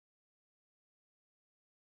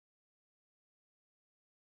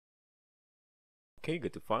Okay, go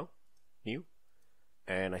to File, New,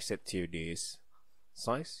 and I set to this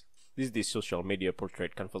size. This is the social media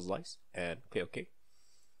portrait canvas size, and click OK.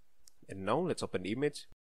 And now let's open the image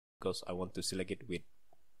because I want to select it with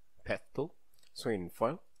Path tool. So in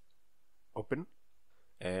File, Open,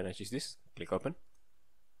 and I choose this. Click Open.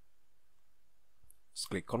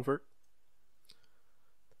 Just click Convert.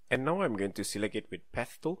 And now I'm going to select it with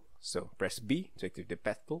Path tool. So press B to activate the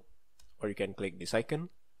Path tool, or you can click this icon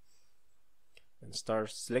and start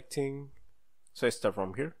selecting. So I start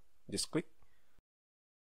from here. Just click,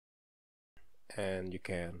 and you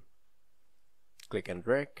can click and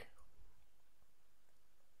drag.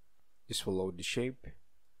 Just follow the shape.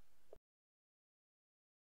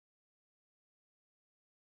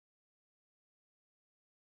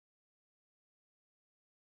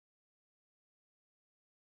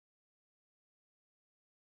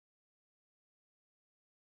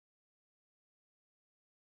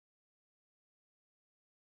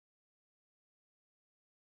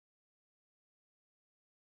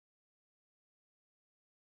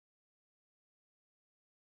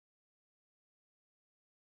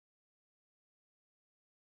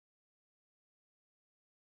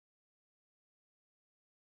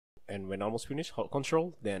 And when almost finished, hold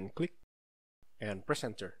Ctrl, then click and press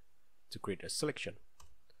Enter to create a selection.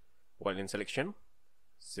 While in selection,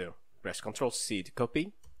 so press Ctrl C to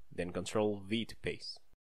copy, then Ctrl V to paste.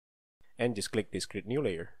 And just click this Create New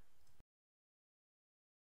Layer.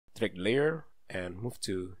 Drag the layer and move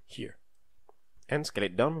to here. And scale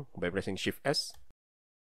it down by pressing Shift S.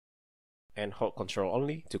 And hold Ctrl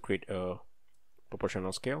only to create a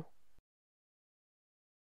proportional scale.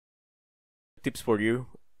 Tips for you: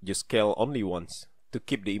 just scale only once to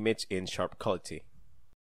keep the image in sharp quality.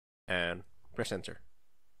 And press Enter.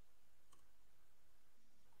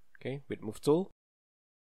 Okay, with Move tool,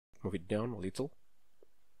 move it down a little.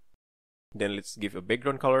 Then let's give a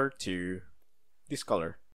background color to this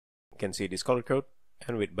color. You can see this color code,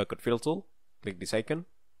 and with Bucket Fill tool, click this icon,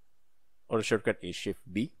 or the shortcut is Shift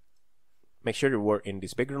B. Make sure you are in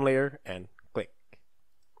this background layer and click.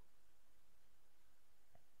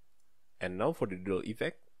 And now for the Doodle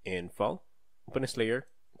effect, in File, open this layer,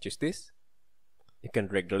 choose this. You can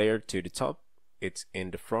drag the layer to the top. It's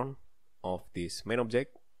in the front of this main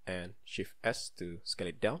object, and Shift S to scale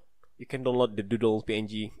it down. You can download the Doodle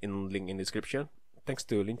PNG in link in description. Thanks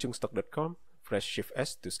to linchungstock.com. Press Shift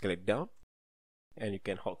S to scale it down, and you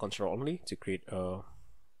can hold Ctrl only to create a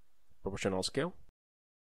proportional scale.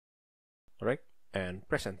 Alright, and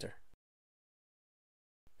press Enter.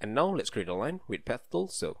 And now let's create a line with Path tool.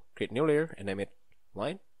 So create new layer and name it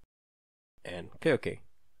Line, and click OK.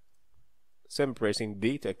 So I'm pressing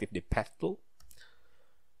D to activate the Path tool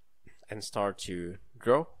and start to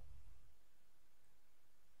draw.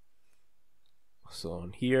 So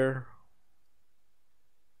on here,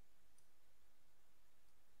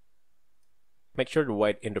 make sure the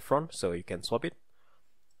white in the front so you can swap it,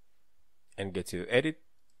 and go to Edit,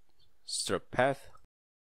 Stroke Path.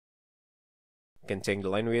 You can change the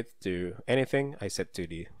line width to anything. I set to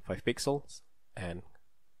the 5 pixels and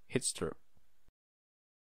hit stroke.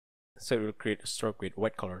 So it will create a stroke with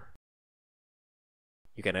white color.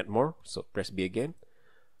 You can add more, so press B again.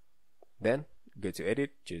 Then go to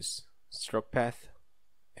Edit, choose Stroke Path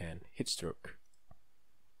and hit stroke.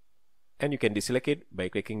 And you can deselect it by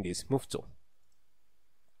clicking this Move tool.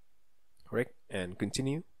 Correct, and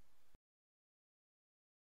continue.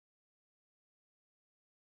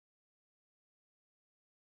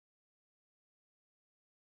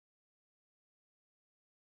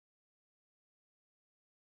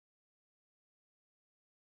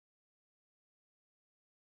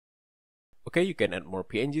 Okay, you can add more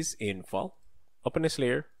PNGs in File. Open this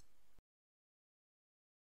layer.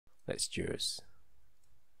 Let's choose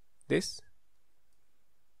this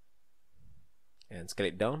and scale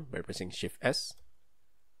it down by pressing Shift S.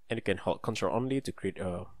 And you can hold Ctrl only to create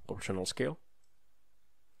a proportional scale.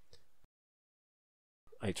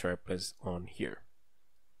 I try press on here.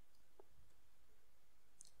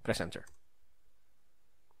 Press Enter.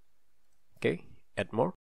 Okay, add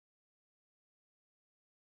more.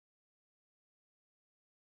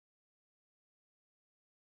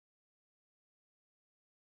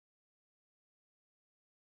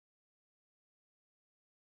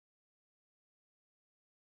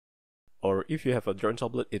 Or if you have a drawing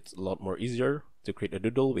tablet, it's a lot more easier to create a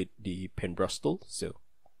doodle with the paintbrush tool. So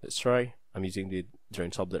let's try. I'm using the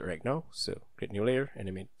drawing tablet right now. So create new layer,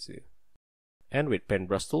 animate to. And with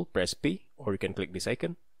paintbrush tool, press P, or you can click this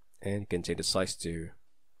icon, and you can change the size to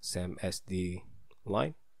same as the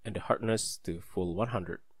line, and the hardness to full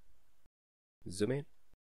 100. Zoom in.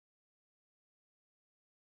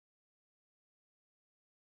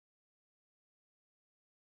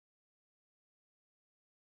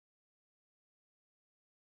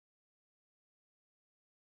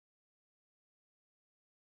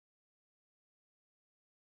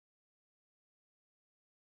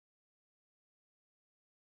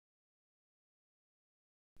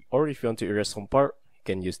 Or if you want to erase some part, you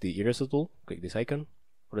can use the eraser tool. Click this icon,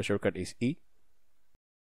 or the shortcut is E.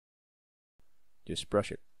 Just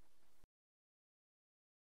brush it.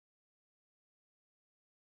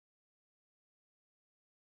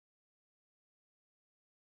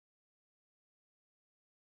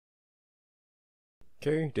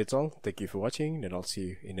 Okay, that's all. Thank you for watching, and I'll see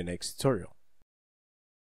you in the next tutorial.